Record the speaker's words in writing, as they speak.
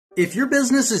If your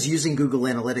business is using Google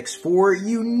Analytics 4,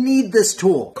 you need this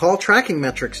tool.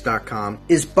 CallTrackingMetrics.com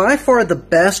is by far the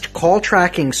best call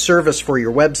tracking service for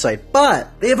your website, but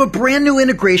they have a brand new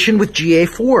integration with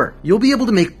GA4. You'll be able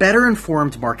to make better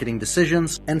informed marketing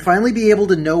decisions and finally be able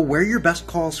to know where your best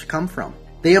calls come from.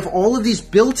 They have all of these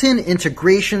built-in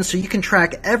integrations so you can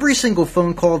track every single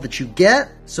phone call that you get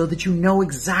so that you know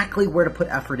exactly where to put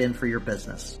effort in for your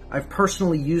business. I've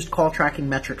personally used Call Tracking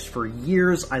Metrics for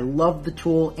years. I love the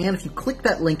tool, and if you click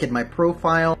that link in my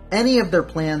profile, any of their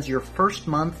plans, your first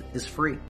month is free.